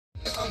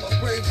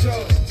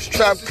It's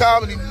Trap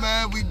Comedy,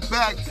 man. We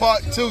back,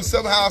 part 2,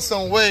 somehow,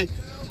 some way.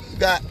 We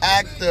got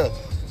actor,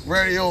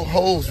 radio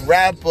host,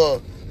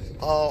 rapper,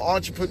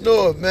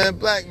 entrepreneur, man,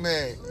 black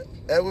man.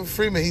 Edwin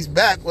Freeman, he's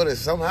back with us.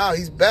 Somehow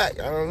he's back.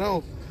 I don't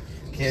know.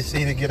 Can't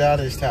see to get out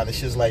of this town. This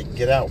shit's like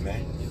Get Out,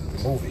 man.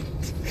 The movie.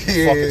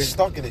 Yeah. Fucking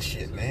stuck in this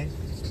shit, man.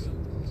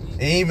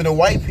 And even the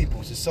white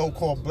people, it's a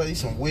so-called bloody,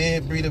 some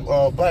weird breed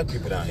of black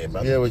people down here,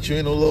 brother. Yeah, but you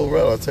ain't no little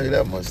red, I'll tell you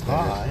that much. Nah,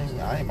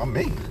 I ain't. I'm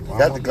me. You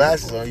got the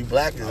glasses on. You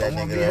black as that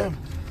nigga.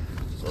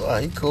 So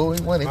he cool.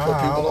 He went. He put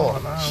people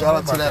on. Shout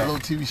out to that little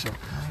TV show.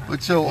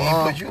 But yo, he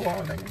ain't put you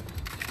on,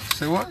 nigga.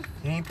 Say what?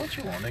 He ain't put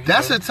you on, nigga.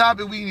 That's a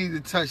topic we need to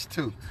touch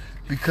too,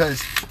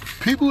 because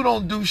people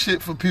don't do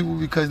shit for people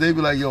because they be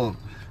like, yo,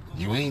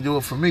 you ain't do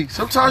it for me.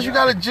 Sometimes you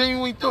gotta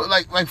genuinely do it,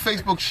 like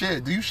Facebook share.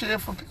 Do you share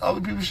for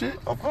other people's shit?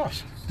 Of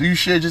course. Do you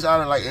share just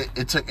out of like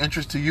it took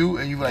interest to you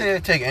and you like? Yeah,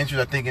 it take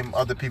interest. I think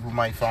other people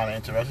might find it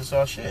interesting,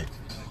 so I share.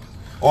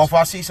 Or if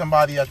I see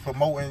somebody that's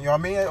promoting, you know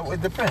what I mean?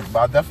 It depends, but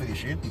I definitely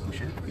share people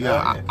shit.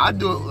 Yeah, I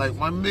do it like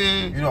my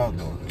man. You don't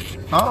do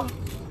it. Huh?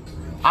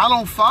 I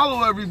don't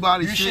follow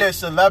everybody. You share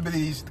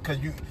celebrities because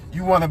you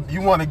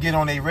wanna get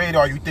on their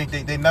radar. You think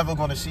they never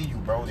gonna see you,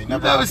 bro. They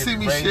never see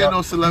me share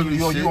no celebrity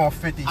shit. You on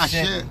 50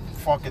 Cent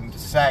fucking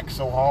sack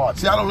so hard.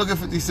 See, I don't look at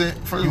 50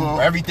 Cent. First of all,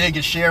 everything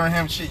is sharing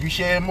him shit. You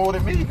sharing more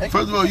than me, nigga.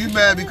 First of all, you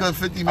mad because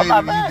 50 made it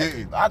and you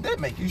didn't. I did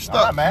make it. You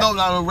stuck. No,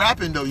 not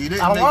rapping though. You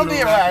didn't. I don't want to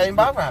be a rapper. I ain't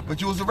about rapping.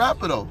 But you was a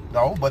rapper though.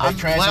 No, but they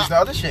transitioned to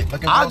other shit.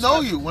 Look at I know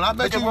you. When I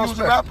met you, you was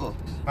a rapper.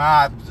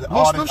 I'm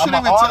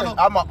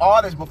an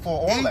artist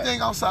before all that. Anything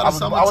outside of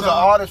Summertime. I was an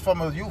artist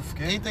from a youth,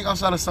 kid. Anything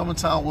outside of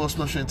Summertime, Will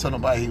Smith shouldn't tell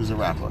nobody he was a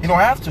rapper. You don't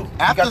have to.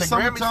 After you got the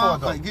Summertime, Grammys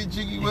for it, like, get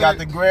jiggy with you got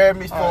the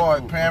Grammys for it.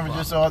 Cool, parents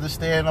just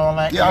understand all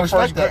that. Yeah, I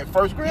respect that.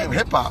 First Grammy.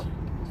 Hip hop.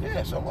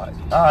 Yeah, so what?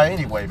 All right,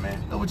 anyway,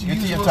 man. No, what you get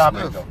use to your Will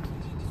topic, Smith.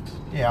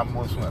 though. Yeah, I'm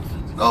Will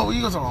Smith. No,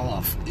 you gonna talk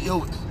about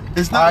yo.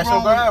 It's not all right,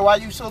 wrong. So go ahead. Why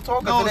you still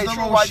talking? No, it's not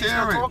true. wrong Why with you still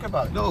sharing. talking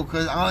about it? No,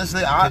 because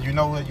honestly, Because you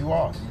know what you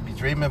are. You be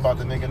dreaming about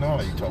the nigga knowing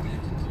that you told me.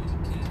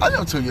 I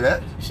never tell you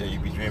that. You said you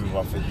be dreaming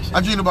about 50 Cent.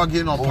 I dream about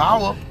getting on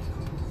Power.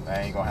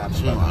 That ain't gonna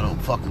happen. I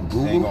don't fucking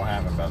Google. Ain't gonna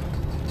happen, brother.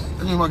 I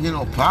dream about getting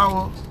on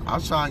Power. I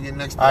was trying to get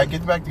next. All right,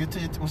 get back to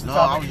what's the No,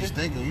 topic? I was just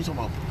thinking. You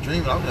talking about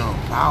dreaming? I'm getting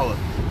on Power.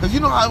 Cause you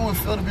know how it would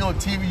feel to be on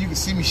TV. You can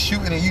see me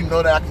shooting, and you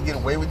know that I can get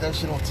away with that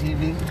shit on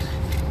TV.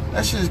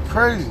 That shit is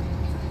crazy.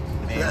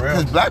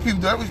 Because black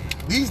people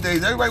these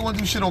days, everybody want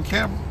to do shit on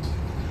camera.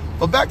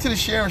 But back to the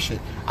sharing shit.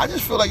 I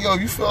just feel like, yo,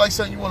 if you feel like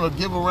something you want to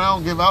give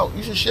around, give out,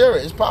 you should share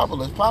it. It's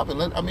popular. It's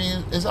popular. I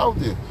mean, it's out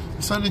there.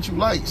 It's something that you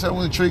like. Something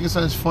with a trigger,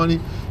 something that's funny.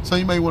 Something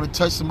you may want to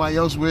touch somebody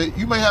else with.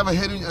 You may have a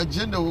hidden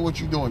agenda with what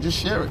you're doing. Just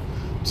share it.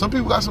 Some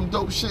people got some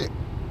dope shit.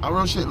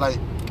 Real shit. Like,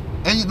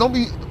 and you don't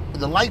be,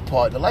 the like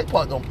part I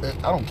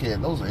don't care.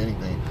 Those are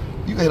anything.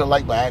 You can hit a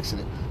like by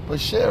accident.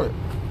 But share it.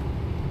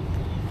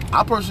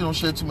 I personally don't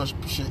share too much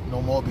shit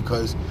no more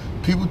because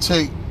people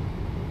take,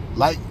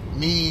 like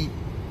me,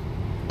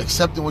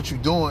 accepting what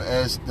you're doing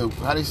as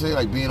how they say,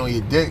 like being on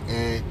your dick,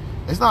 and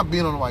it's not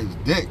being on nobody's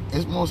dick.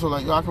 It's more so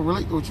like, yo, I can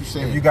relate to what you're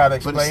saying. If you gotta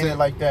explain it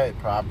like that, it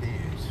probably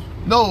is.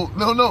 No.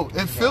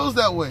 It feels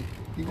that way.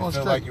 You going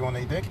feel straight? Like you on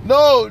their dick?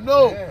 No.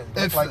 Yeah,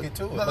 it like it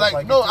too.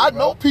 I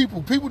know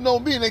people. People know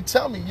me, and they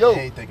tell me, yo,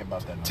 ain't thinking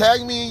about that.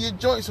 Tag me in your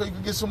joint so you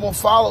can get some more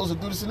followers and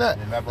do this and that.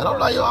 And I'm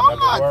like, yo, I'm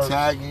not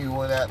tagging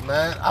you in that,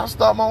 man. I'll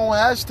start my own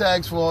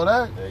hashtags for all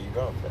that. There you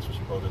go. That's what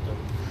you're supposed to do.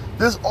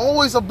 There's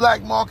always a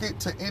black market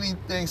to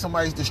anything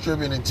somebody's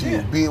distributing to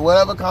you, be it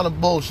whatever kind of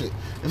bullshit.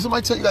 If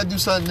somebody tell you gotta do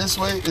something this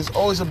way, it's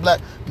always a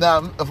black. Now,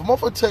 if a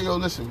motherfucker tell you, yo,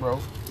 listen, bro,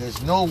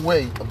 there's no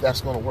way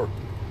that's gonna work.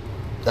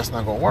 That's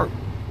not gonna work.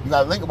 You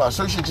gotta think about it.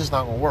 Certain shit just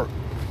not gonna work.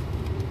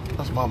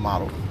 That's my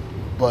motto.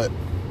 But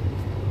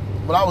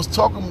I was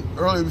talking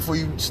earlier before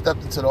you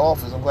stepped into the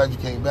office, I'm glad you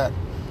came back.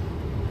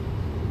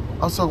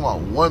 I was talking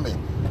about women.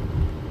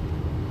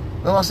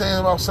 Remember I was saying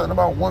about something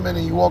about women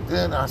and you walked in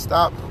and I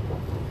stopped?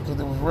 Because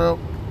it was real.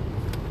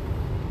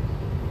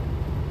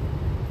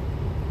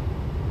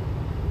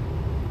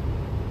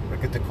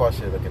 Look at the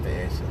question, look at the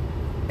answer.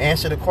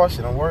 Answer the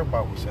question. Don't worry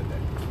about who said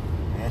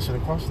that. Answer the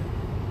question.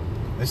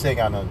 This ain't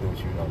got nothing to do with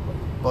you, though.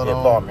 But yeah,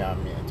 pardon me,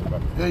 I'm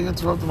interrupting. Yeah, you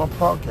interrupted my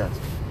podcast.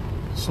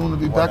 Soon to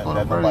be back on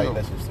the radio. Nobody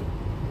listens to.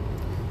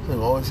 They're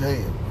always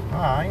hating.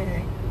 Nah, I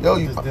ain't. Yo,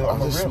 I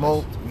just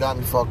smoked. You got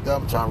me fucked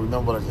up. I'm trying to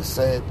remember what I just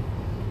said.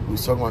 We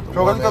was talking about the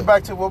woman. Let's go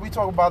back to what we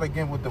talk about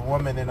again with the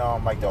women in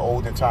like the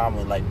olden time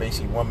when like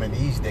basically women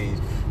these days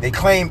they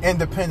claim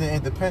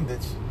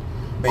independence.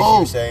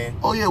 Basically saying.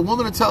 Oh yeah,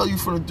 women will tell you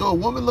from the door.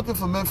 Women looking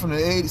for men from the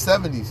 80s,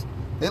 70s.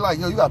 They like,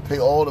 yo, you gotta pay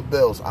all the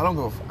bills. I don't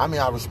give I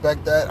mean, I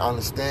respect that. I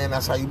understand.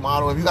 That's how you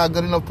model. If you got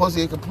good enough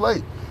pussy, it can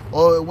play.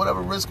 Or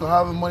whatever risk or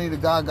however money the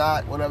guy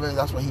got, whatever,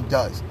 that's what he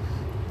does.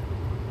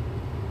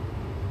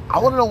 I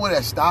want to know where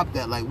that stopped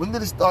at. Like, when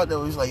did it start that it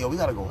was like, yo, we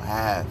got to go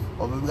half.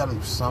 Or we got to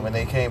do something. When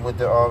they came with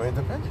the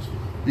independence.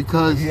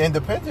 Because... if you're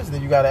independent,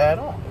 then you got to add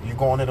on. If you're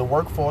going into the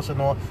workforce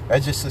and all,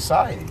 that's just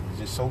society. It's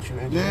just social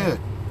engineering.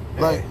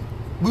 Yeah. Like,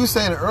 we were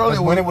saying it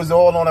earlier. When it was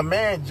all on a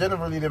man,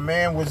 generally the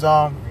man was,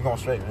 you going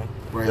straight, man?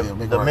 Right here,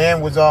 the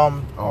man was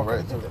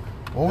right.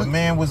 The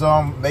man was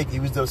he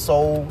was the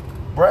sole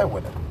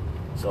breadwinner.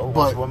 So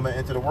once women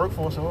enter the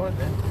workforce,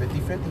 then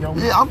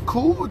 50-50. Yeah, I'm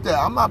cool with that.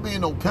 I'm not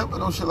being no pimp or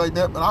no shit like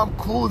that, but I'm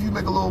cool if you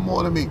make a little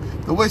more than me.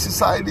 The way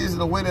society is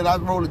and the way that I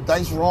roll the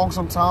dice wrong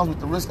sometimes with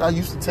the risk I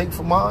used to take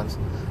for mine,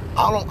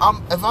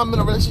 if I'm in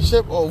a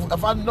relationship or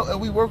if I know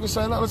and we work with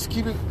something, let's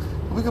keep it.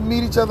 We can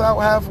meet each other out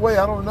halfway.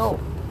 I don't know.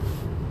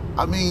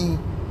 I mean,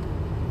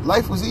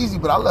 life was easy,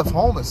 but I left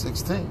home at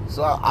 16,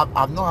 so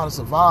I know how to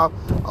survive.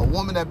 A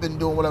woman that been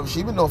doing whatever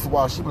she been doing for a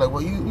while, she be like,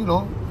 well, you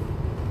know,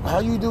 how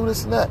you do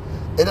this and that?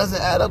 It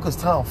doesn't add up because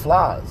time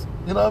flies.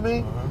 You know what I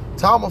mean? Mm-hmm.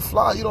 Time will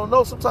fly. You don't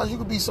know. Sometimes you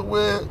could be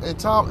somewhere and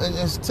time and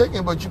it's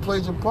ticking, but you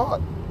played your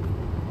part.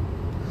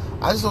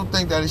 I just don't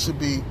think that it should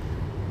be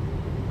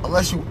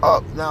unless you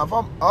up. Now, if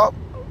I'm up,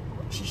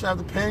 she should have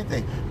to pay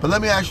anything. But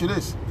let me ask you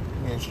this.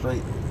 I'm getting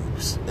straight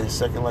in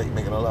second light,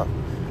 making a lot.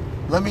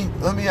 Let me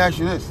ask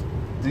you this.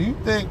 Do you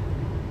think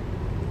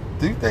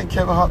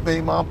Kevin Hart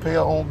baby mom pay her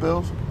own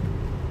bills?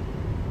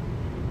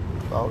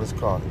 Oh, this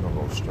car, you gonna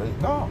go straight?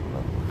 No.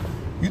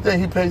 You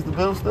think he pays the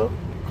bills still?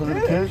 Because of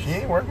the kids? She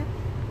ain't working.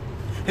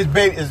 His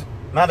baby is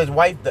not his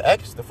wife, the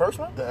ex, the first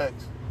one? The ex.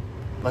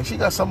 Like she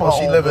got some of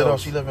her own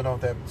bills. She living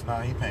off that. Nah,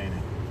 he paying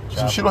it.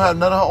 So she don't have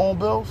none of her own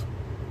bills?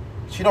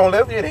 She don't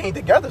live here. They ain't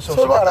together, so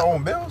she got her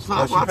own bills.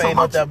 So she paying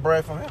out that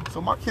bread from him.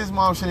 So my kid's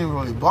mom shouldn't even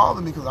really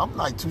bother me because I'm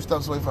like 2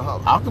 steps away from her.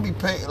 I could be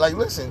paying. Like,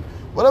 listen,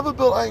 whatever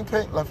bill I ain't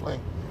paying, left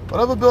lane.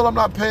 Whatever bill I'm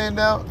not paying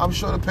now, I'm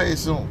sure to pay it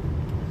soon.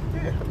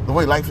 Yeah. The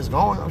way life is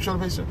going, I'm sure to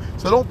pay it soon.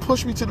 So don't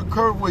push me to the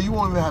curve where you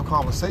won't even have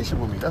conversation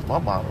with me. That's my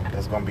motto.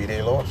 That's gonna be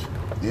their loss.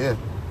 Yeah.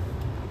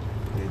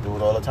 They do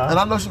it all the time. And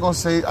I know she's gonna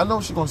say.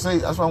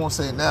 That's why I want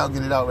to say it now.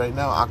 Get it out right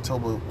now.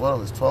 October,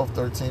 whatever it's 12,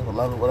 13,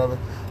 11, whatever.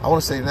 I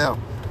want to say it now.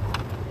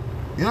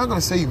 You're not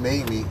gonna say you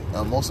made me.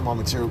 Most of my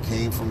material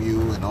came from you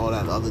and all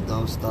that other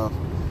dumb stuff.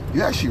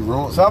 You actually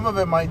ruined. Some of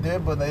it might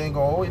did, but they ain't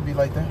gonna always be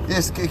like that.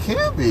 Yes, it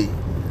can be.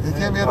 It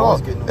can't be at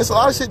all. It's a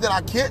lot of shit that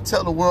I can't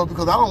tell the world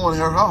because I don't want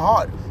to hurt her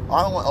heart.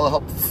 I don't want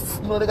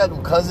her. You know, they got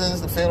them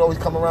cousins. The family always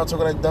come around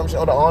talking that dumb shit.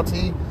 Or the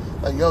auntie,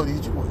 like, yo,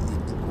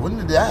 when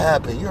did that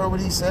happen? You heard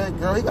what he said,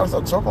 girl? He gotta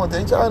stop talking like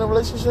that. Ain't y'all in a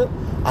relationship?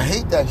 I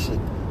hate that shit.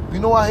 You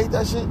know why I hate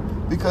that shit?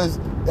 Because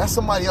that's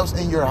somebody else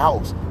in your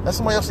house. That's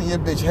somebody else in your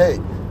bitch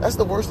head. That's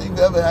the worst thing you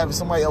could ever have is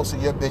somebody else in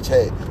your bitch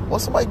head.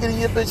 Once somebody get in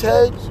your bitch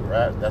head,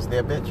 that's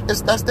their bitch.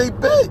 That's their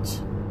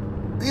bitch.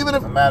 Even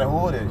if no matter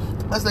who it is,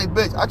 that's their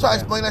bitch. I tried to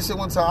explain that shit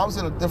one time. I was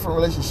in a different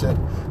relationship,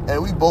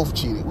 and we both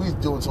cheated. We was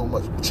doing so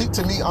much. Cheat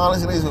to me,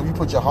 honestly, is when you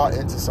put your heart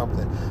into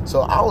something.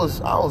 So I was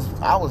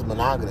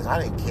monogamous.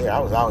 I didn't care. I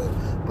was out here.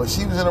 But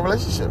she was in a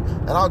relationship,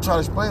 and I would try to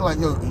explain like,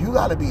 yo, you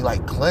got to be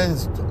like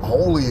cleansed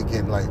holy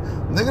again. Like,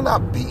 nigga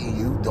not beating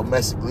you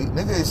domestically.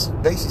 Nigga is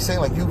basically saying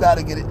like you got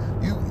to get it.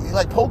 You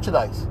like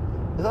poltergeist.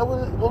 Is that what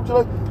it is?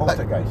 Poltergeist?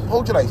 Poltergeist.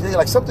 Poltergeist. Yeah,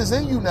 like something's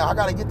in you now. I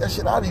got to get that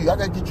shit out of you. I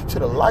got to get you to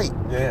the light.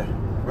 Yeah.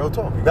 Real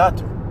talk, you got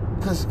to.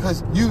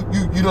 Cause you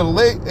done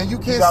late and you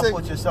can't say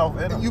put yourself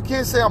in them. You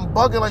can't say I'm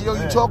bugging like yo,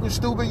 you talking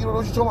stupid, you don't know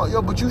what you're talking about.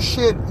 Yo, but you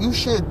shared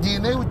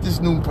DNA with this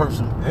new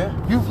person.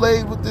 Yeah. You've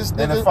laid with this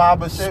nigga. And the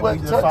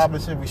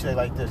 5%, we say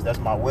like this, that's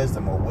my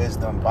wisdom or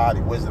wisdom body,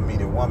 wisdom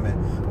meaning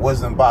woman,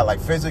 wisdom body, like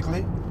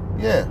physically.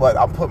 Yeah. But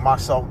I put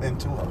myself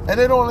into her. And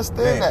they don't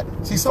understand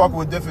that. See, fucking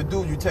with different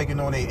dudes, you taking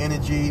on their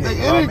energy, their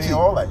energy. I mean,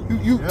 all that.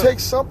 You take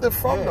something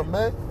from them,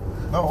 man.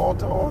 No, all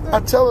that. I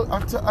tell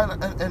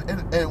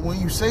and when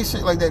you say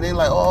shit like that, they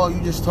like, oh,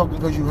 you just talking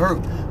because you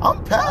hurt.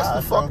 I'm past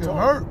the fucking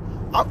hurt.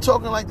 I'm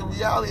talking like the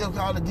reality of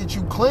how to get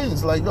you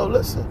cleansed. Like, yo,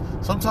 listen,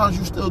 sometimes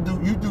you still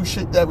do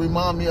shit that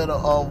remind me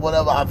of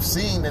whatever I've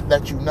seen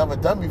that you've never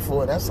done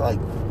before. That's like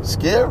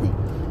scary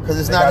because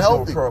it's not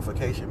healthy.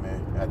 Purification, man.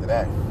 After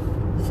that,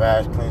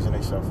 fast cleansing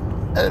themselves.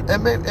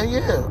 And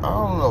yeah, I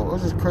don't know.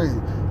 It's just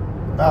crazy.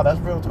 Nah, that's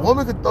real talk.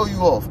 Women can throw you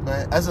off,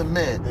 man. As a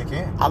man, they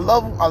can. I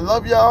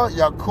love y'all.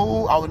 Y'all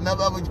cool. I would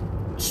never ever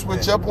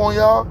switch up on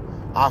y'all.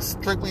 I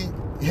strictly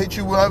hit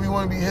you wherever you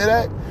want to be hit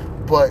at.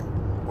 But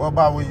what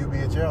about when you be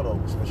in jail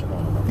though? Switching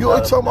on. You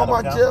always talking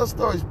about my jail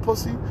stories,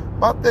 pussy.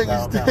 My thing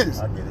is this: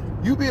 I get it.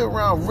 You be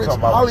around rich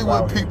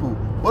Hollywood people.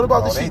 What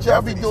about the shit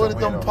y'all be doing at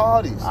them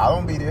parties? I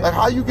don't be there. Like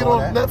how you get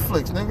on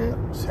Netflix,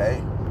 nigga?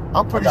 Hey.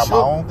 I'm pretty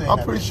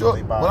sure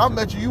when I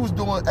met you, you was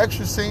doing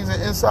extra scenes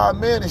in Inside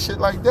Man and shit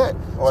like that.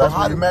 Oh, so that's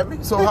where you met me?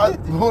 So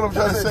what I'm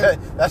trying to say?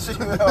 That's what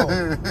you know.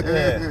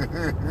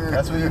 Yeah.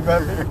 That's where you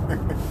met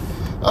me?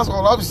 That's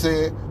all I'm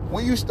saying.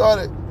 When you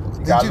started...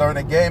 You gotta learn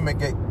the game and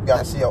got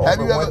to see an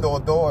open window or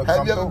door.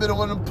 Have you ever been in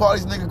one of them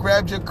parties, nigga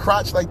grabbed your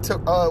crotch like,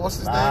 what's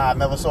his name? I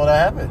never saw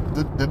that happen.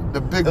 The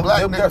big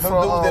black nigga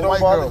from White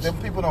Girls.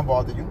 Them people don't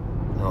bother you.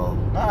 No.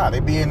 Nah, they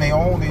be in their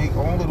own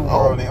little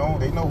world.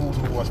 They know who's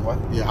who, what's what.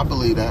 Yeah, I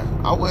believe that.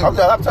 I'm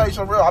telling you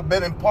something real. I've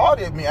been in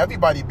party. I mean,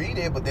 everybody be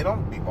there, but they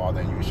don't be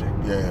bothering you and shit.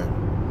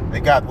 Yeah.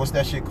 They got, what's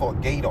that shit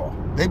called? Gator.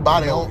 They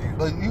buy their own.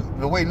 But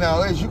the way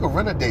now is, you can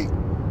rent a date.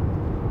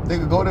 They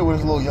could go there with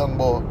his little young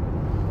boy.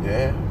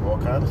 Yeah, all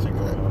kinds of shit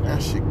going on there.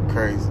 That shit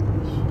crazy.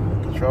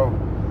 Control.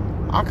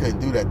 I couldn't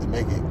do that to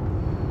make it.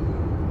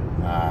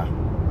 Nah.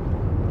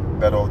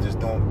 better off just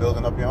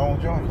building up your own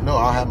joint. No,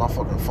 I had my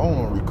fucking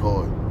phone on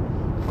record.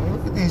 I mean,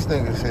 look at these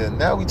niggas here.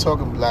 Now we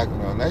talking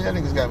blackmail. Now y'all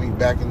niggas got me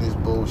back in this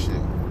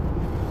bullshit.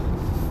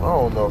 I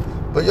don't know.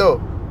 But yo,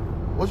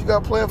 what you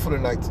got planned for the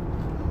night?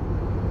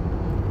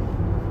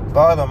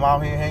 But I'm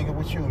out here hanging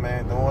with you,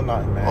 man, doing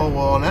nothing, man. Oh,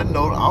 well, on that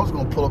note, I was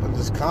going to pull up at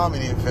this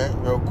comedy event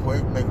real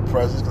quick, make a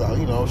presence,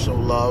 show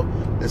love.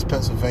 It's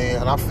Pennsylvania,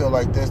 and I feel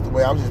like this, the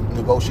way I was just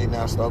negotiating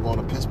now, start going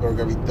to Pittsburgh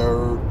every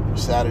third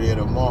Saturday of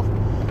the month.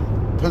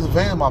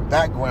 Pennsylvania is my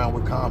background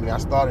with comedy. I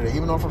started it,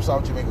 even though I'm from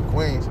South Jamaica,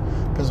 Queens,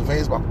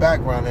 Pennsylvania is my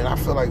background, and I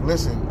feel like,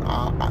 listen,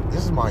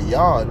 this is my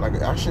yard.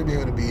 Like, I should be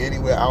able to be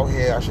anywhere out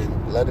here. I should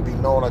let it be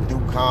known I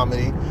do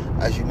comedy.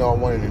 As you know,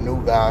 I'm one of the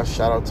new guys.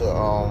 Shout out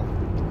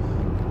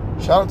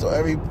to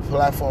every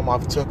platform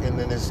I've taken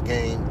in this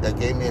game that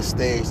gave me a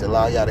stage to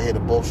allow y'all to hear the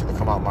bullshit to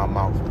come out my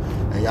mouth.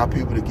 And y'all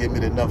people to give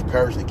me enough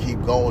courage to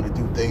keep going, to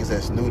do things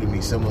that's new to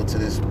me, similar to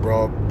this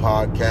broad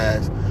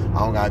podcast. I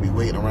don't gotta be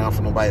waiting around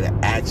for nobody to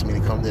ask me to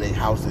come to their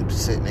house to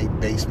sit in their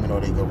basement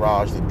or their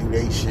garage to do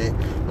their shit.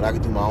 But I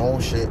can do my own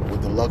shit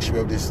with the luxury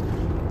of this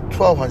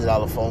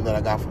 $1,200 phone that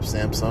I got from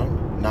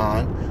Samsung,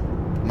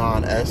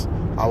 9S.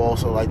 I would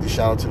also like to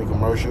shout out to the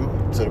commercial,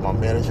 to my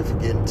manager for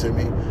getting to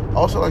me. I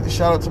also like to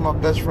shout out to my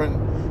best friend.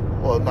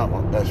 Well, not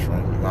my best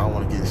friend. I don't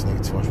want to give this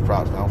nigga too much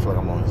props. I don't feel like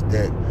I'm on his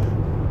dick.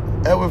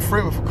 Edwin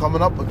Freeman for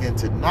coming up again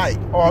tonight.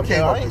 Oh, okay.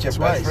 I ain't your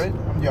best friend.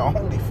 I'm your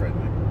only friend,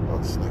 nigga. Oh,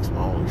 this nigga's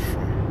my only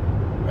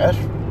friend. Best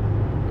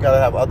friend. You gotta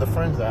have other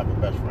friends that have a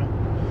best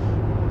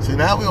friend. See,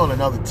 now we on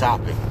another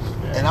topic.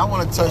 Yeah. And I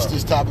want to touch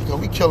this topic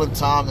because we killing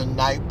time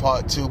tonight,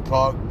 part 2,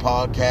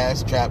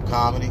 podcast, trap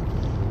comedy.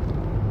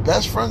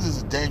 Best friends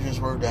is a dangerous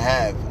word to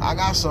have. I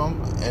got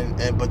some,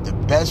 but the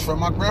best friend,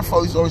 my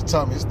grandfather used to always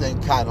tell me, this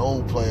thing kind of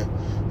old player.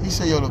 He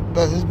said, yo, his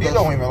best he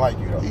don't friend, even like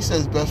you, though. He said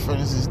his best friend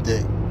is his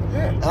dick.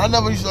 Yeah. And I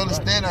never used to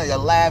understand that. You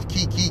laugh,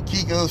 keek, and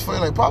it was funny,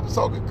 like, Papa's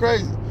talking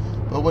crazy.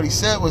 But what he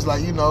said was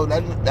like, that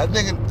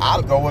nigga,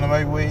 I'll go with him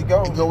everywhere he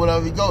go. Go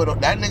wherever he go.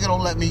 That nigga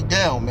don't let me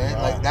down, man.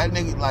 Right. Like, that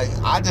nigga, like,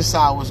 I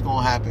decide what's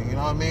going to happen, you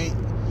know what I mean?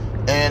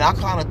 And I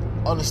kind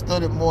of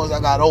understood it more as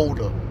I got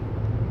older.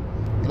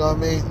 You know what I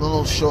mean? The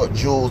little short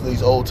jewels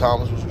these old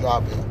timers was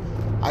dropping.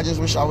 I just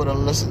wish I would have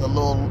listened a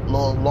little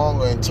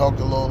longer and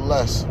talked a little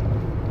less.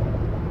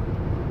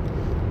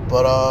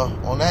 But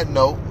on that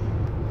note,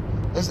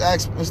 let's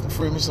ask Mr.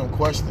 Freeman some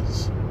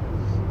questions.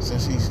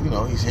 Since he's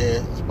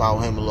here, it's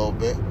about him a little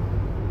bit.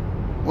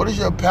 What is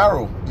your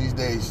apparel these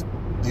days?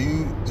 Do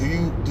you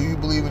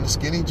believe in the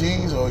skinny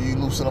jeans, or you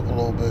loosen up a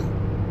little bit?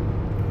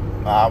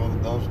 Nah,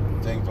 those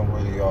things don't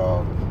really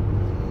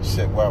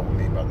sit well with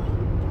me, brother.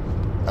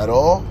 At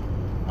all?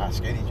 Not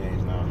skinny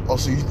jeans, no. Oh,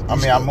 so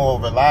I'm more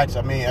relaxed.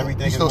 I mean,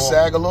 everything you still is more,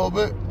 sag a little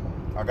bit?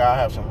 I gotta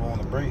have some room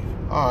to breathe.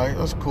 All right,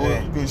 that's cool.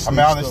 Yeah. Good I mean,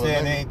 I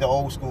understand it ain't the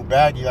old school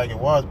baggy like it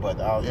was, but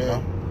you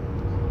know.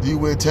 Do you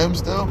wear Tim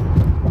still?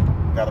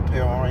 Got a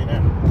pair on right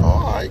now. Oh,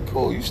 all right,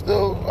 cool. You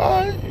still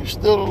a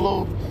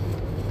little.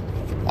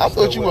 I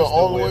thought you went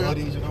all the way.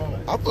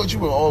 I thought you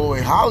went all the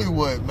way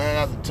Hollywood, man.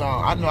 At the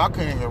time, I know I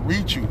couldn't even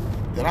reach you.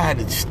 Then I had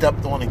to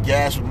step on the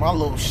gas with my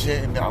little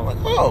shit, and then I was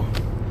like, oh.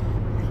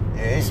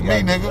 Yeah, it's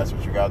me, nigga. That's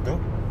what you gotta do.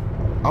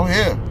 I'm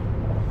here. You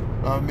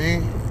know what I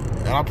mean?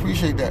 And I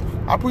appreciate that.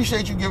 I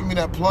appreciate you giving me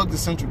that plug to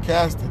Central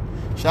Casting.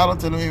 Shout out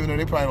to them, even though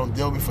they probably don't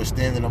deal me for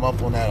standing them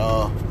up on that,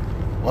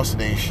 what's the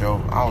name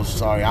show? I was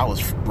sorry. I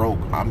was broke.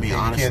 I mean,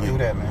 honestly. You can't do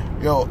that,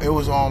 man. Yo, it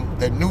was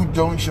that new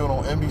joint show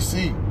on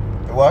NBC.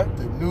 The what?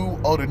 The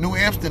new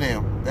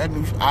Amsterdam. That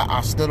new,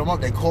 I stood them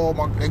up. They called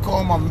my,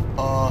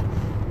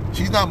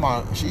 she's not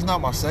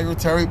my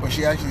secretary, but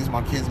she actually is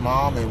my kid's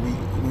mom, and we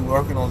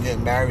working on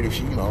getting married if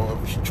she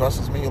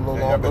trusts me a little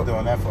longer. I've been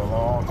doing that for a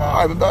long time. All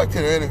right, but back to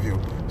the interview.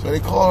 So they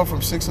called her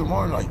from 6 in the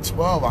morning, like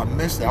 12. I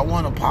missed it. I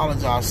want to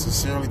apologize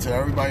sincerely to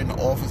everybody in the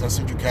office at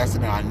Central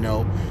Casting that I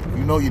know.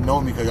 You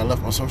know me because I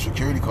left my social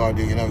security card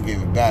there. You never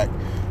gave it back.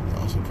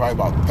 So probably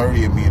about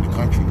 30 of me in the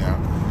country now.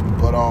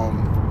 But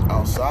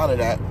outside of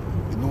that,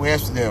 the New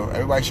Amsterdam,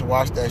 everybody should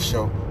watch that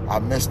show. I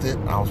missed it.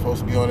 I was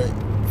supposed to be on it.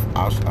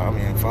 I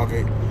mean, fuck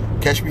it.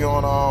 Catch me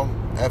on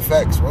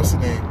FX. What's the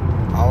name?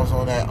 I was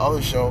on that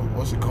other show.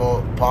 What's it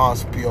called?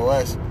 POS,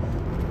 P-O-S.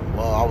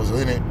 Well, I was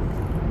in it.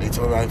 They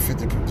told me I didn't fit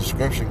the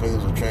description because it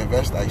was a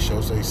transvestite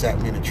show, so he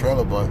sat me in the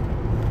trailer. But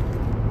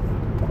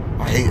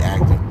I hate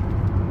acting.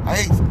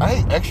 I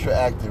hate extra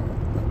acting.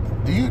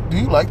 Do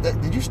you like that?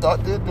 Did you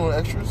start there doing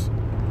extras?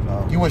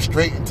 No. You went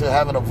straight into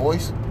having a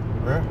voice?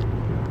 Yeah.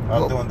 I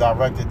was doing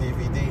directed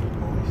DVD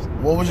movies.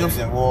 What was your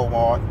in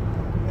Walmart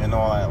and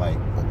all that, like,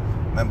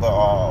 remember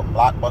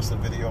Blockbuster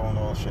Video and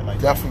all shit like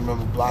that? Definitely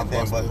remember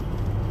Blockbuster. But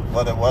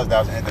what it was,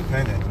 that was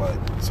independent, but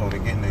so to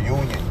get in the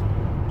union,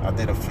 I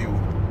did a few.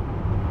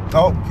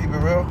 No, keep it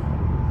real.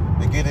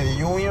 To get in the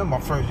union, my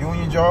first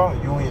union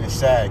job, union is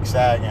SAG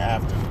and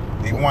after.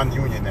 They won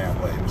union now,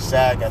 but it was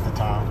SAG at the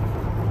time.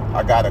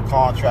 I got a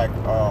contract,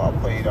 I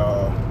played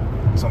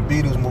some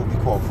Beatles movie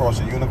called Across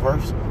the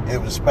Universe, and it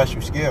was a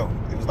special skill.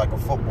 It was like a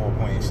football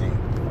playing scene.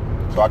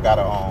 So I got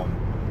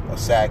a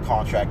SAG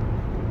contract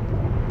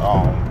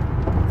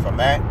from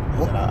that,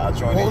 and then I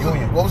joined the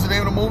union. What was the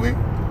name of the movie?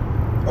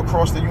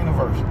 Across the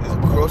Universe.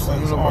 Across the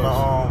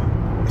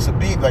Universe. It's a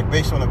beat, like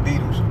based on the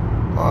Beatles.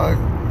 All right.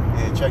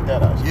 Yeah, check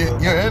that out.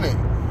 You're in it.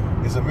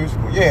 It's a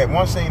musical. Yeah,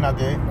 one scene I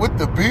did. With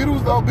the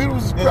Beatles, though? Beatles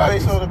is It's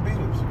based on the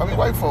Beatles. I mean,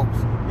 white folks.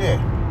 Yeah.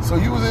 So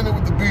you was in it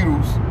with the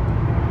Beatles.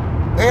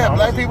 They had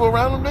black people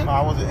around them then? No,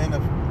 I wasn't in the...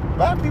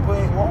 Black people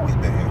ain't always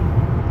been here.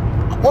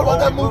 What about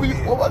that movie?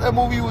 What about that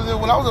movie you was in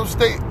when I was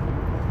upstate?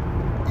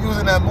 You was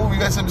in that movie.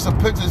 You had sent me some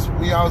pictures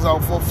when I was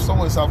out for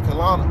somewhere in South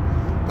Carolina.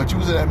 But you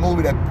was in that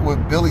movie that with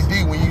Billy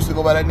D when you used to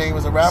go by that name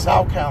as a rapper.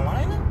 South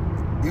Carolina?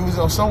 You was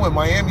on somewhere in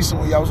Miami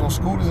somewhere. Y'all was on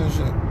scooters and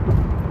shit.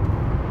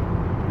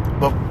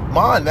 But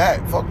mind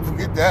that. Fucking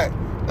forget that.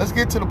 Let's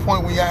get to the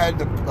point where y'all had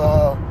the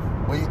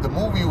the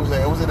movie was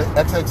there. It was in the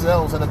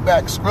XXL. It was in the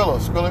back. Skrilla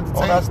Entertainment.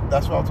 Oh,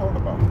 that's what I'm talking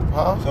about.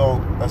 Huh?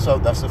 So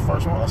that's the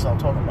first one. That's what I'm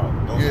talking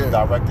about. Those are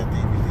directed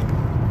DVD.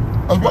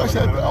 I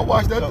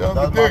watched that the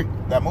other day.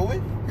 That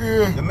movie?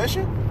 Yeah. The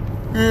Mission?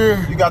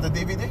 Yeah. You got the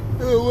DVD?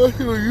 Yeah, I watched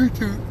it on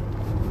YouTube.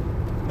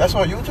 That's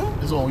on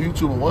YouTube? It's on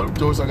YouTube. And one of the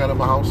joints I got in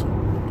my house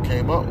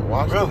came up and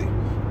watched Really? it.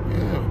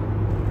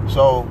 Yeah.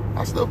 So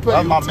I still pay.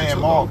 That's my man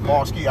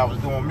Marski. I was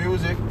doing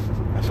music.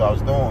 That's what I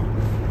was doing.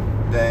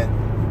 Then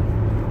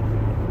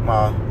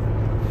my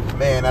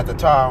man at the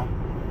time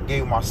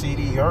gave my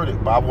CD. He heard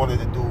it, but I wanted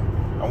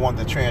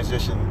to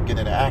transition, get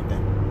into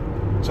acting.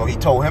 So he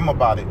told him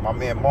about it. My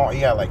man Mark,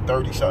 he had like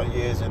 30-something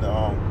years in the,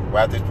 well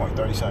at this point,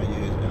 30-something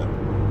years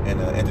in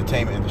the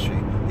entertainment industry.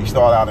 He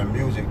started out in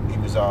music.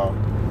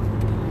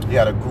 He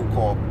had a group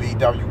called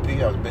BWP.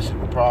 That was Bishop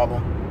with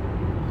Problem.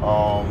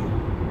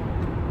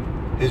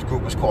 His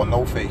group was called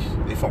No Face.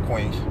 They from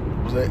Queens.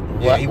 Was that?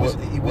 Yeah, he was.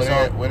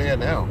 Where they at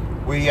now?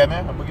 Where he at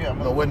now?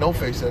 No, where No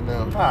Face at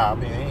now? Nah, I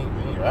mean, he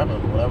ain't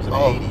rapping. That was in the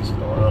 80s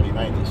or early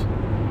 90s.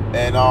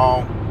 And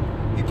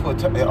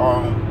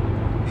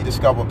he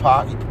discovered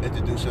Pac. He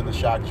introduced him to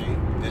Shock G,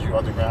 Digital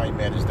Underground. He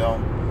managed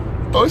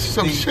them. Oh, this is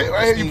some shit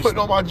right here you putting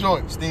on my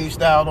joint. Steve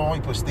Stout on.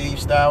 He put Steve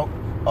Stout.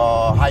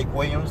 Hype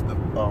Williams, the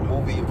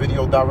movie and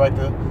video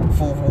director,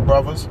 Fufu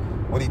Brothers.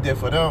 What he did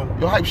for them.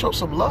 Yo, Hype, show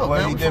some love, what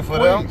man. What he did for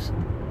them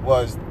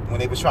was when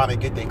they was trying to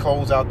get their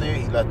clothes out there,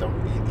 he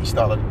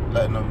started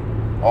letting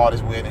them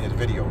artists wear it in his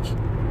videos.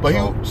 But he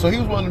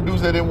was one of the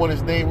dudes that didn't want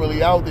his name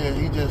really out there.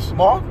 He just...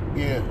 Mark?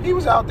 Yeah. He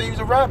was out there. He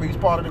was a rapper. He was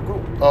part of the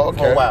group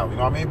for a while. You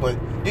know what I mean? But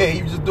yeah,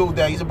 he was a dude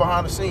that he's a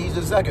behind the scenes. He's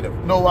executive.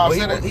 No,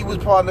 he was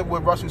partnered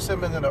with Russell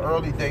Simmons in the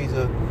early days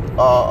of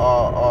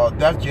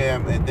Def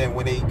Jam, and then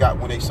when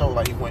they sold,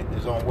 like he went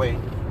his own way.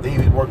 Then he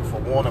was working for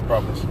Warner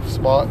Brothers.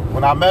 Smart.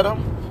 When I met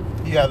him,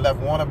 he had left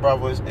Warner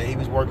Brothers and he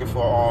was working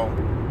for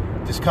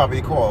this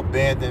company called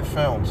Abandoned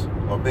Films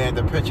or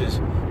Abandoned Pictures,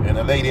 and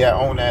the lady that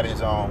owned that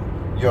is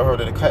you ever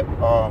heard of the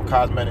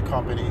cosmetic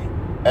company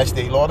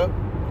Estee Lauder?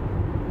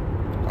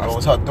 It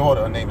was her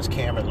daughter. Her name is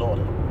Cameron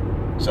Lauder.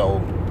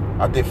 So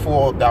I did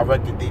 4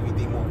 directed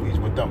DVD movies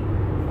with them.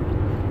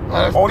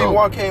 Only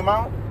one came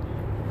out.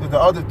 The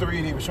other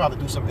 3, they was trying to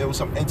do some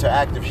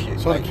interactive shit.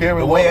 So like,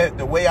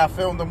 the way I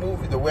filmed the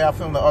movie, the way I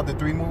filmed the other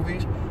 3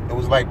 movies, it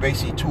was like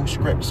basically 2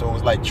 scripts. So it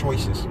was like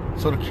choices.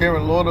 So the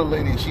Karen Lauder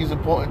lady, she's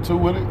important too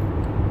with it.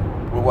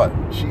 With what?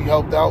 She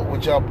helped out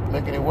with y'all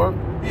making it work.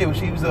 Yeah,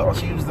 she was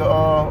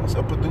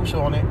a producer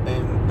on it,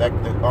 and that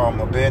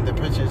Abandoned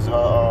Pictures.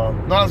 No,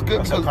 that's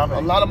good because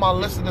a lot of my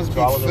listeners be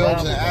films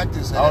and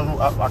actors.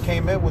 I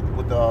came in with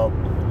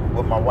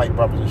my white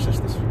brothers and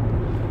sisters.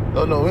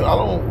 No, I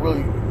don't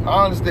really.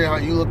 I understand how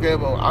you look at it,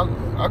 but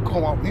I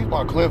call these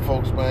my clear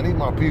folks, man. These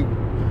my people.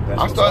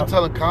 I started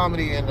telling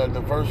comedy in the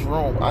diverse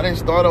room. I didn't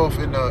start off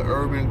in the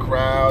urban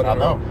crowd. I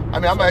know. I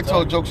mean, I might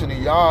tell jokes in the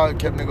yard,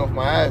 kept nigga off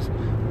my ass,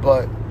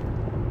 but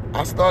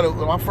I started,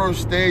 my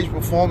first stage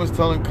performance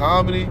telling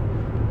comedy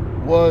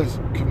was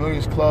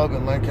Chameleons Club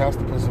in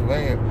Lancaster,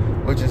 Pennsylvania,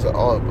 which is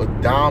a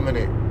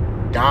dominant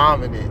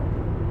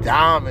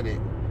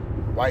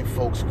white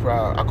folks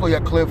crowd. I call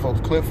y'all clear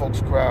folks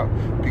crowd,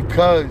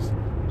 because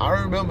I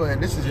remember,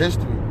 and this is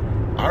history,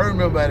 I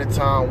remember at a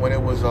time when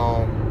it was,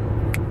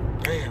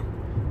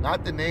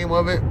 not the name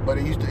of it, but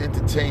it used to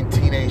entertain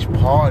teenage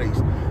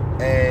parties.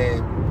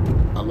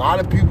 And a lot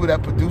of people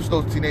that produced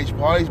those teenage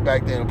parties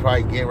back then are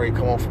probably getting ready to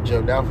come home from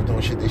jail now for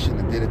doing shit they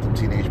shouldn't have did at them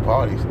teenage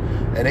parties.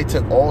 And they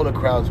took all the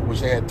crowds,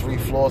 which they had 3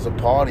 floors of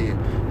partying,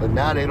 but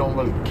now they don't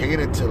really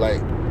cater to,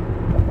 like,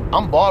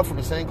 I'm barred from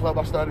the same club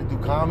I started to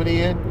do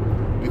comedy in,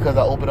 because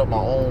I opened up my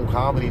own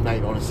comedy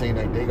night on the same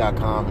night they got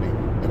comedy,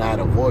 and I had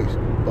a voice.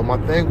 But my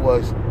thing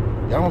was,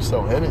 y'all don't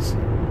sell Hennessy.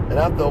 And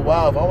after a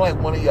while, if I'm like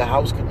one of your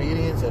house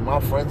comedians and my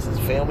friends and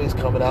family is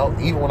coming out,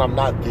 even when I'm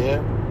not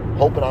there,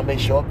 hoping I may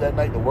show up that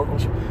night to work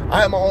with you,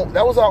 I had my own,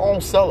 that was our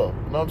own cellar,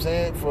 you know what I'm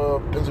saying, for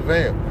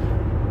Pennsylvania.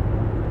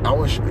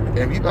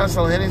 If you're not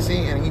selling Hennessy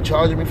and you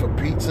charging me for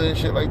pizza and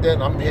shit like that,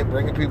 and I'm here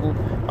bringing people,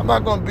 I'm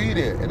not going to be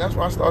there. And that's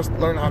why I started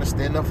learning how to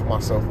stand up for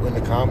myself in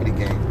the comedy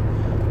game.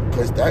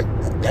 Because that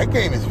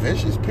game is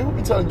vicious. People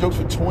been telling jokes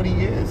for 20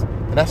 years,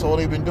 and that's all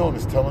they've been doing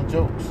is telling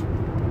jokes.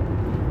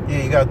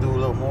 Yeah, you got to do a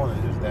little more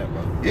than just that,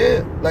 bro.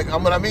 Yeah, like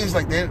what I mean is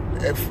like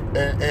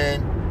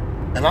and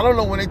And I don't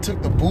know when they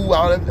took the boo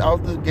out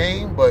of the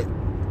game, but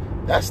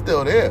that's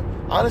still there.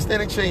 I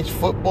understand they changed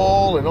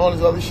football and all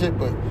this other shit,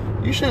 but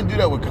you shouldn't do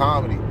that with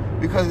comedy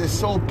because it's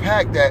so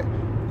packed that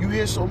you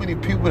hear so many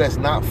people that's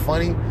not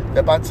funny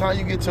that by the time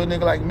you get to a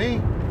nigga like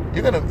me,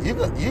 you're gonna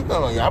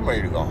I'm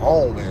ready to go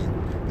home,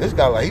 man. This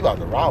guy like he about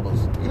to rob us.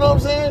 You know what I'm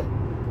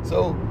saying?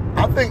 So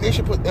I think they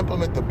should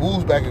implement the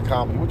boos back in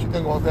comedy. What you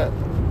think about that?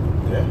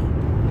 Yeah.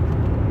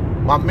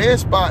 My man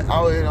spot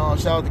out in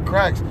shout out to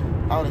Cracks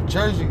out in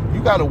Jersey.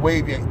 You gotta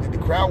wave the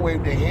crowd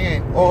wave their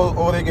hand.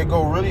 Or they could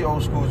go really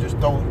old school. Just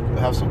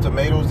have some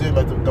tomatoes there,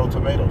 let them throw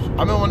tomatoes. I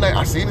remember one night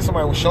I seen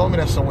somebody was showing me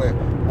that somewhere.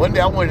 One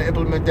day I wanted to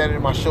implement that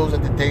in my shows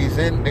at the Days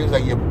Inn. They was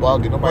like, you're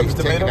bugging. Nobody's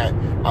taking that.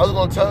 I was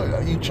gonna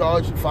tell you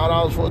charge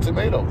 $5 for a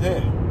tomato.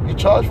 Yeah. You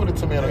charge for the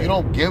tomato. You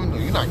don't give them.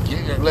 You're not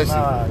getting it. Listen,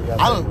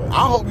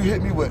 I hope you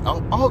hit me with.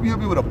 I hope you hit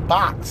me with a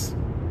box.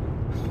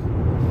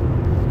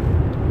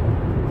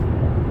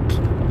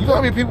 You know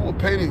how many people would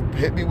pay to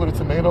hit me with a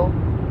tomato?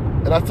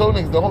 And I told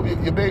niggas, I hope your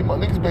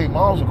niggas' baby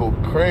moms will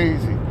go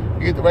crazy.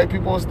 You get the right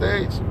people on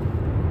stage.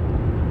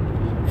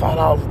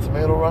 $5 a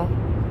tomato, right?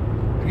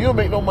 If you don't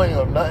make no money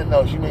off nothing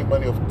else, you make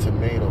money off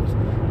tomatoes.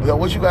 But then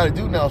what you got to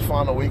do now is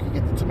find out where you can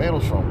get the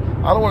tomatoes from.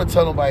 I don't want to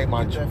tell nobody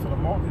my job for the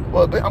market.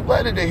 Well, but I'm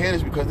glad that they hear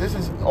this because this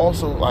is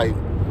also like,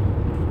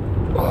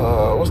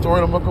 what's the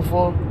word I'm looking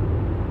for?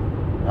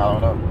 I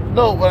don't know.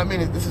 No, what I mean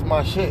is this is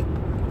my shit.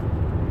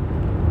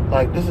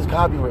 Like this is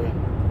copyright.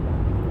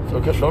 So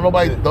don't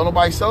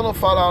nobody sell no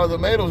 $5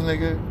 tomatoes,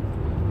 nigga.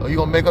 Or you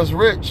gonna make us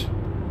rich.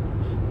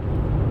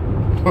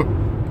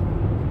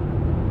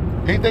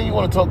 Anything you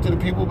want to talk to the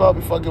people about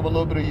before I give a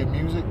little bit of your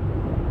music?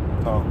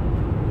 No.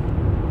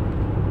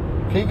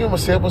 Can you give them a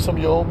sample of some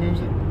of your old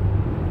music?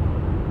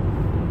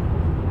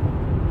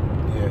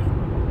 Yeah.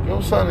 Give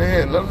them something to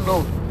hear. Let them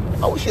know.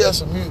 I wish you had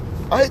some music.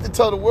 I hate to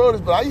tell the world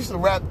this, but I used to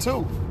rap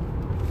too.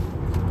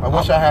 I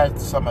wish I had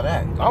some of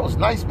that. I was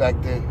nice back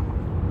then.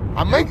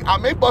 I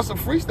may bust a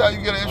freestyle.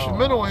 You get an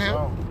instrumental in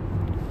here.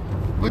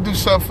 We'll do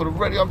something for the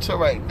radio. I'm telling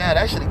you right now,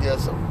 that should get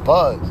us some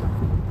buzz.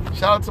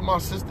 Shout out to my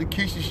sister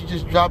Keisha. She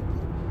just dropped.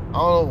 I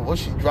don't know what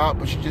she dropped,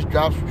 but she just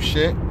dropped some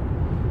shit.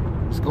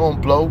 It's gonna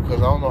blow because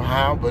I don't know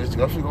how, but it's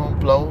definitely gonna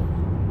blow.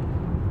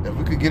 If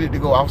we could get it to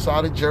go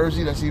outside of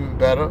Jersey, that's even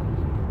better.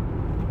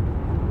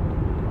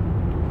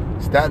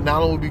 Staten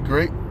Island would be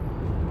great.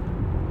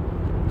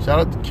 Shout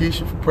out to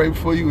Keisha for Pray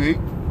Before You Eat.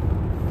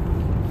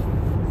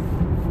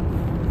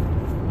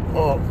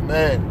 Oh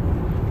man,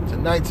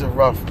 tonight's a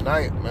rough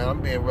night, man.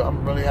 I'm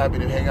really happy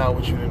to hang out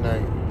with you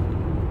tonight.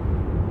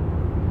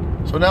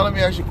 So now let me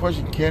ask you a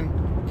question, Ken.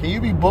 Can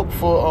you be booked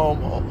for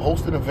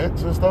hosting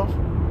events and stuff?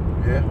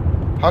 Yeah.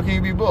 How can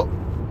you be booked?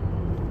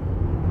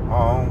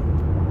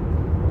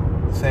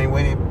 Same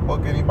way they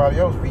book anybody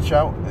else. Reach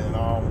out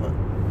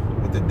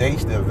and with the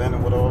dates, the event,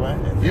 and with all that.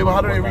 Yeah, but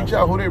how do they reach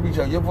out? Who do they reach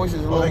out? Your voice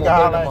is a little more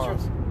better than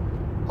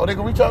mine. Oh, they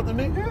can reach out to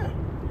me? Yeah.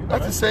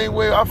 That's the same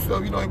way I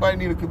feel. You know, anybody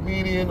need a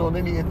comedian or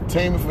they need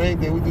entertainment for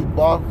anything. We do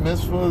bar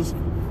mitzvahs,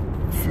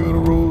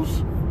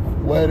 funerals,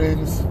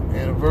 weddings,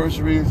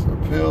 anniversaries,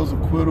 appeals,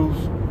 acquittals,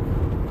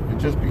 and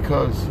just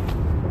because.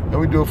 And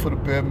we do it for the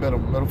bare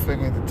minimum, Middle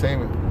Finger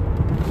Entertainment.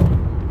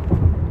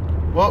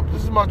 Well,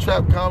 this is my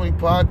Trap Comedy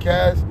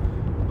Podcast.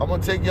 I'm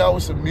going to take you out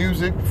with some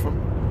music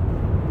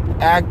from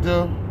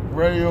actor,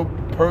 radio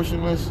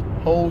personalist,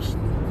 host,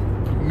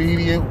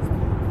 comedian,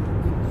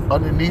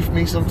 underneath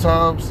me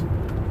sometimes,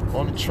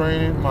 on the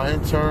training, my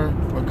intern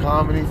for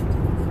comedy.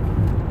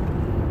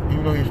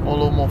 Even though he's a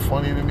little more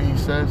funny than me, he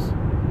says.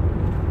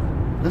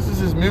 This is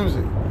his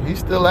music. He's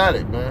still at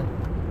it, man.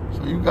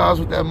 So you guys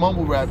with that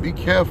mumble rap, be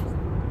careful.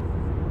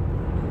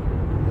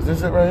 Is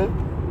this it right here?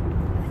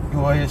 You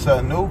want to hear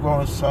something new?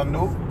 Going to something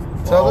new?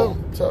 Tell him.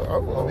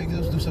 We can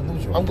just do some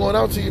new. I'm going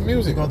out to your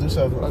music. We're going to do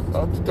something.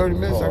 After 30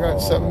 minutes, I got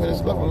 7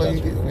 minutes left. We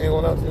ain't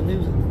going out to your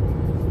music.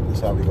 That's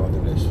how we going to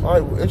do this. All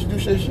right, well,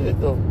 introduce your shit,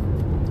 though.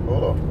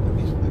 Hold on. Let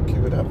me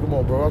cue it up. Come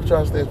on, bro. I'm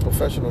trying to stay as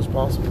professional as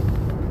possible.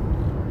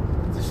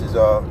 This is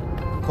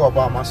called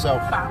By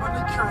Myself.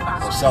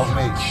 Or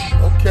Self-Made.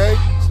 Okay.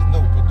 This is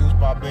new. Produced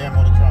by Bam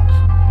on the drums.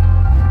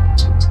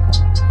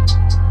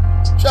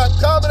 Trap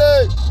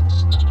Comedy!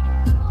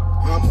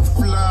 I'm a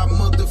fly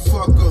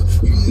motherfucker,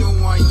 you know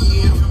I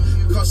am.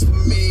 Custom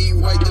made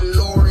white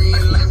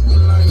DeLorean like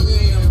what I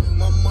am.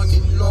 My money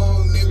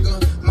long,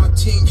 nigga. My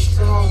team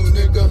strong,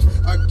 nigga.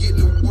 I get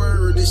the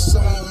word, it's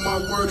on. My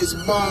word is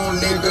bone,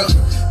 nigga.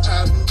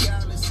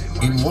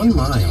 In 1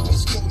 mile,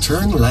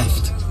 turn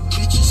left.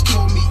 Bitches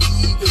call me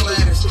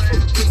E-class,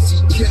 pussy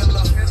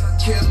killer.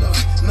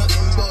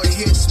 Nothing but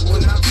hits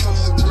when I come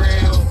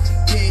around.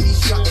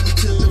 Panties dropping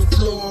to the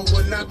floor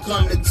when I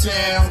come to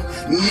town.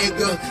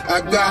 Nigga,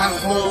 I got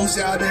hoes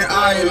out in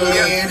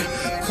Ireland,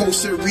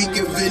 Costa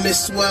Rica,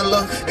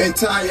 Venezuela, and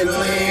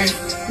Thailand.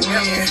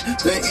 Man,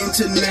 the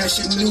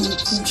international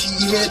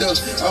coochie hitter.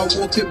 I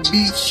walk the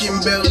beach in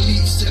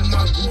Belize in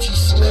my Gucci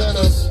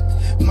slippers.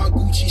 My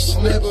Gucci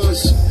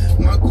slippers,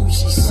 my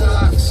Gucci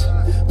socks,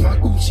 my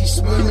Gucci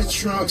swimming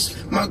trunks,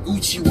 my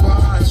Gucci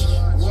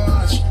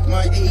watch,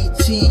 my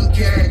 18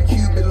 karat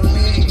Cuban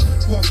link.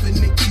 puffin'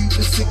 the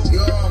Cuban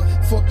cigar.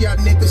 Fuck y'all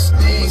niggas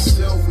staying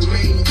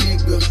self-made,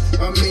 nigga.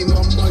 I made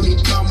my money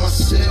by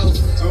myself.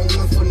 I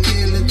went for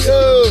nearly $2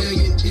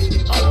 million, did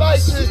it by I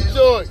like this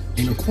joint.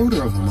 In a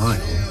quarter of a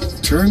mile,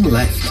 turn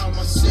left. by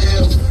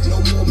myself. No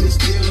more Miss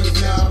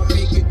Dealers now. I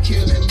make a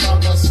killing by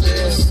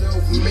myself.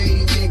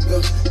 Self-made, nigga.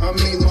 I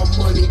made my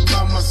money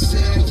by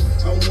myself.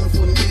 I went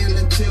for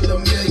nearly $1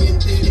 million,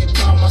 did it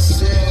by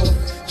myself.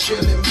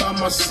 Chilling by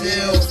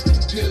myself,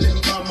 pilling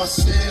by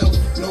myself.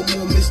 No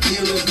more Miss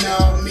Dealers now,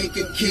 I make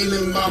a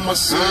killing by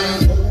myself. I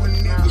ain't owing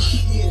nigga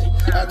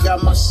shit, I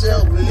got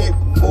myself lit,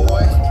 boy.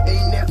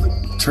 Ain't never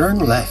need Turn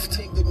left.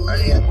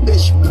 yeah,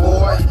 bitch,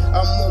 boy.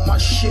 I'm on my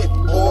shit,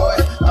 boy.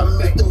 I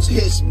make those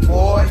hits,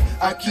 boy.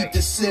 I keep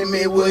the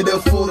semi with a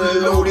fully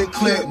loaded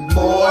clip,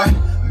 boy.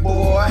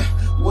 Boy.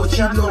 What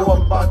you know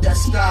about that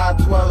sky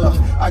dweller?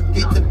 I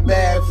get the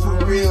bag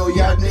for real,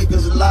 y'all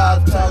niggas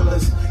lie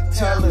tellers.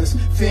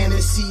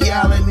 Fantasy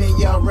Island in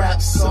y'all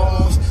rap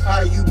songs.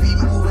 How you be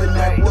moving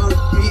that work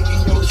beat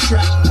in your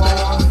trap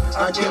on?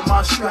 I get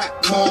my strap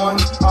on,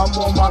 I'm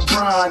on my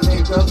grind,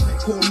 nigga.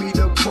 Call me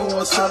the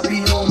boss, I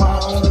be on my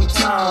own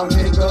time,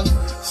 nigga.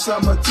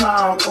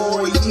 Summertime,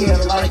 all year,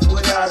 like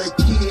without a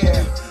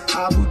care.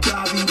 Abu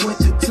Dhabi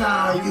winter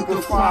time, you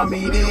can find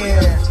me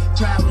there.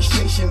 Power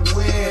station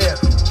where,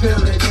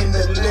 pillin' in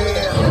the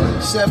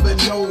lair.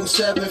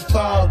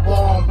 7075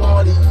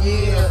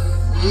 Bombardier.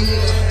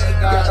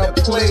 Yeah,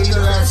 gotta play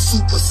that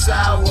super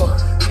sour.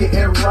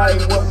 Getting right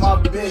with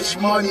my bitch,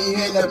 money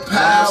and the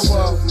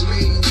power.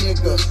 Me,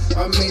 nigga,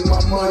 I made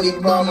my money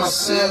by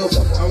myself.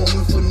 I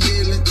went for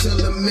nearly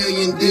 $1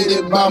 million, did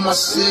it by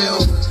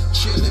myself.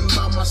 Chilling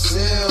by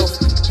myself,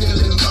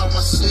 killing by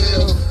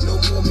myself. No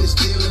more Miss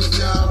Dealers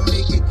now, I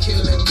make it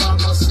killing by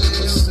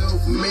myself.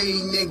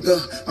 Self-made, nigga,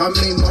 I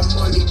made my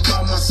money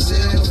by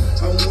myself.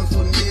 I went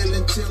for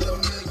nearly $1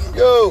 million.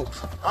 Yo,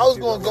 I was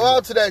gonna go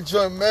out to that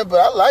joint, man, but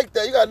I like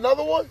that. You got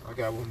another one? I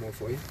got one more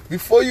for you.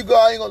 Before you go,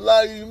 I ain't gonna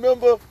lie to you.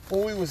 Remember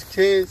when we was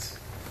kids?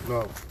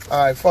 No.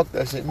 Alright, fuck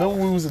that shit. Remember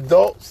when we was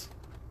adults?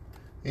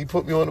 He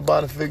put me on to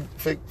buy the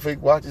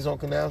fake watches on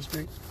Canal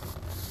Street?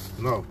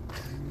 No.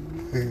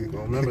 Don't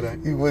remember that.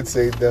 He would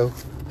say no.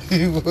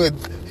 He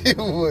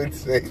would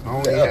say I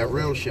only no. had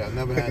real shit. I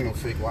never had no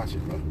fake watches,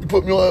 bro. You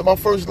put me on my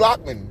first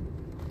Lockman.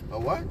 A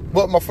what?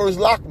 Bought my first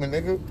Lockman,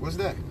 nigga. What's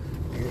that?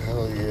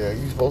 Hell yeah,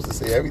 you supposed to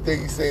say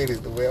everything you said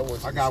is the way I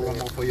want you I got to say one it.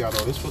 more for y'all,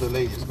 though. This for the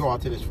ladies. Go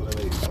out to this for the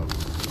ladies, though.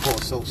 It's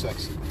called So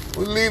Sexy.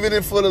 We're leaving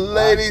it for the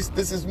ladies.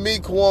 This is me,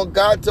 Kwan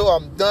Gato.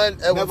 I'm done.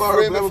 And Never we're heard-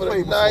 framing never for the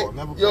played night. before.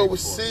 Never Yo, played we'll before.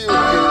 see you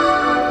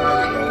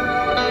again.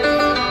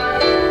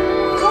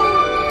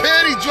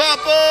 Penny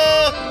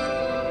dropper!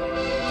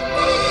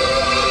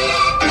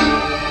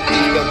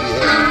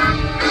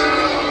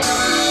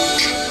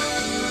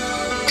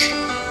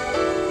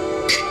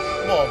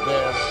 Come on,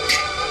 Bam.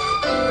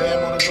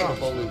 Bam on the drum,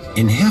 police.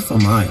 In half a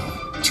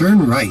mile,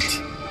 turn right.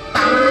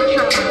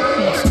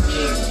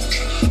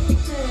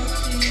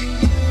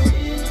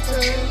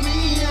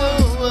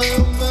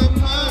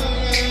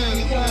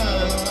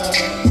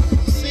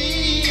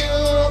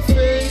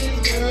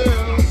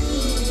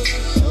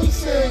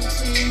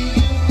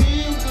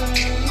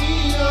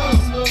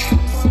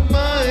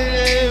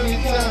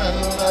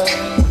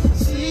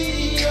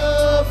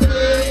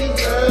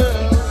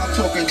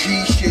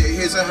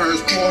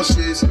 Hers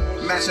Porsches,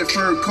 matching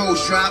fur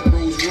coats, drop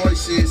Rolls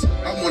Royces.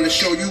 I wanna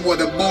show you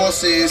what a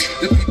boss is.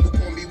 The people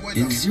call me what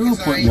In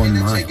 0.1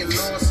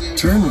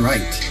 miles, turn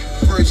right.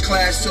 First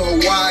class to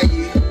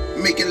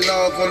Hawaii, making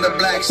love on the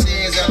black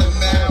sands out of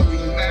Maui.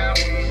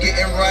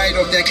 Getting right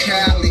off that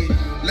Cali,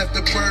 left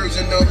the birds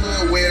in the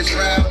hood where it's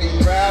rowdy.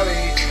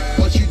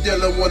 But you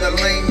dealing with a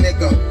lame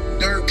nigga,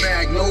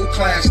 dirtbag, no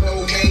class, no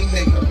name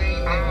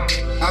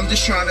nigga. I'm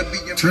just trying to be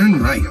your Turn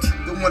main right.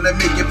 nigga, the one that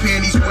make your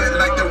panties wet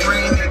like the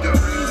rain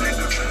nigga.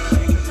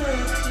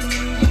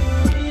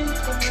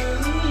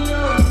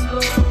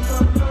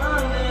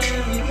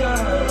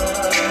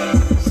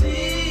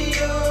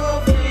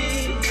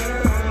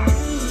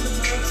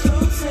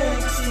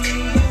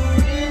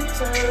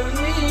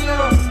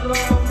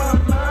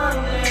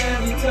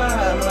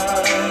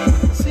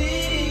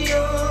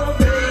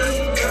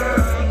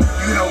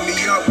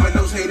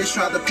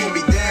 Tried to pull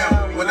me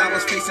down. When I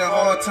was facing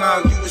hard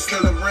times, you were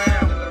still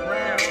around.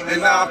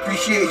 And I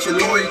appreciate your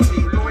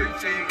loyalty.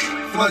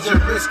 Flood your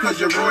wrist cause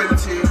you're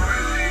royalty.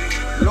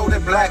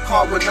 Loaded black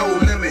car with no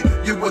limit.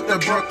 You with the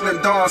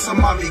Brooklyn Dawn, so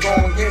mommy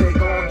gon' get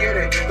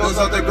it. Those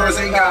other girls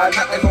ain't got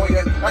nothing on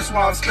you. That's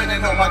why I'm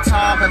spending all my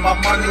time and my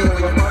money on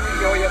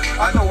you.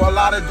 I know a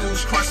lot of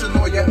dudes crushing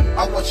on you.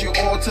 I want you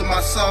all to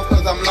myself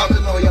cause I'm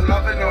loving on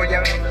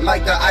you.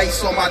 Like the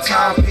ice on my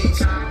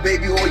timepiece.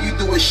 Baby, all you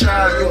do is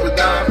shine, you're a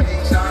dime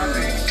piece.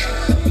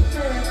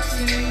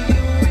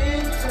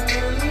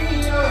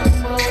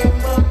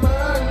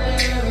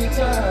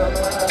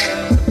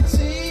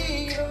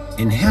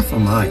 In half a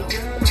mile,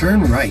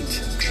 turn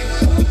right.